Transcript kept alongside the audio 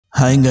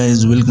Hi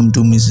guys, welcome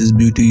to Mrs.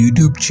 Beauty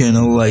YouTube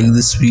channel. Like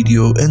this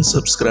video and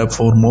subscribe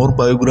for more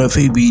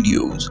biography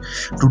videos.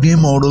 Today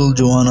model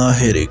Joanna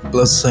Herik,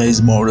 plus size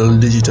model,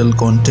 digital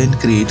content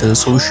creator,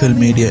 social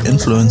media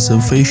influencer,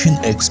 fashion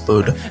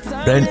expert,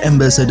 brand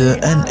ambassador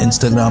and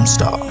Instagram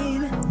star.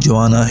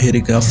 Joanna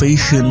Herik, a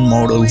fashion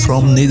model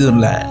from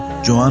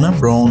Netherlands. Joanna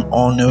born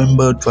on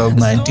November 12,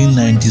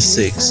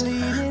 1996.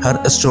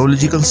 Her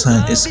astrological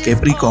sign is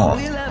Capricorn.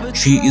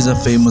 She is a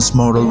famous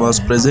model was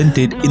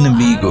presented in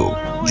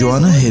Vigo.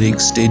 Joanna Herik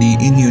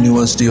studied in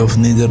University of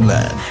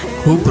Netherlands,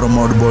 who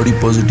promote body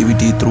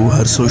positivity through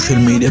her social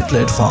media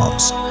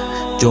platforms.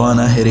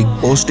 Joanna Herik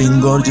posting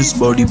gorgeous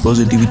body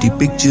positivity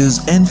pictures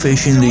and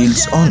fashion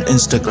reels on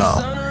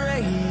Instagram.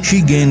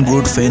 She gained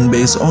good fan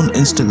base on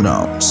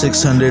Instagram,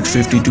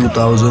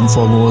 652,000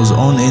 followers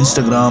on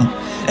Instagram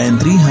and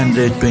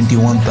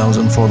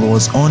 321,000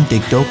 followers on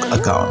TikTok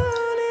account.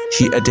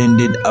 She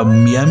attended a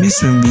Miami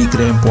Swim Week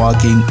ramp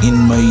walking in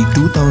May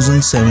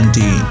 2017.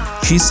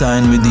 She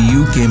signed with the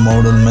UK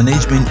Model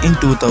Management in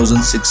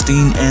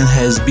 2016 and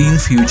has been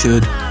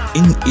featured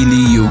in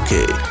Illy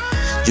UK.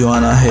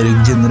 Joanna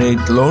Herik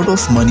generates a lot of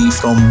money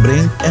from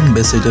brand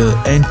ambassador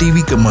and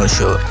TV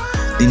commercial.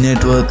 The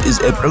net worth is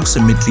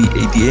approximately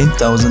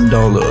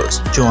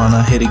 $88,000.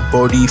 Joanna Herik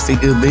body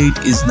figure weight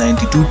is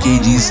 92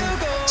 kgs.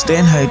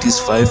 Stand height is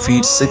 5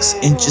 feet 6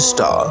 inches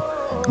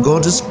tall.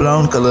 Gorgeous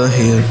brown color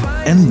hair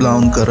and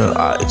brown color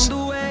eyes.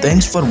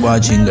 Thanks for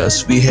watching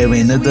us. We have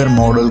another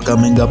model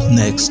coming up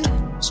next,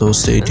 so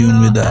stay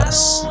tuned with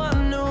us.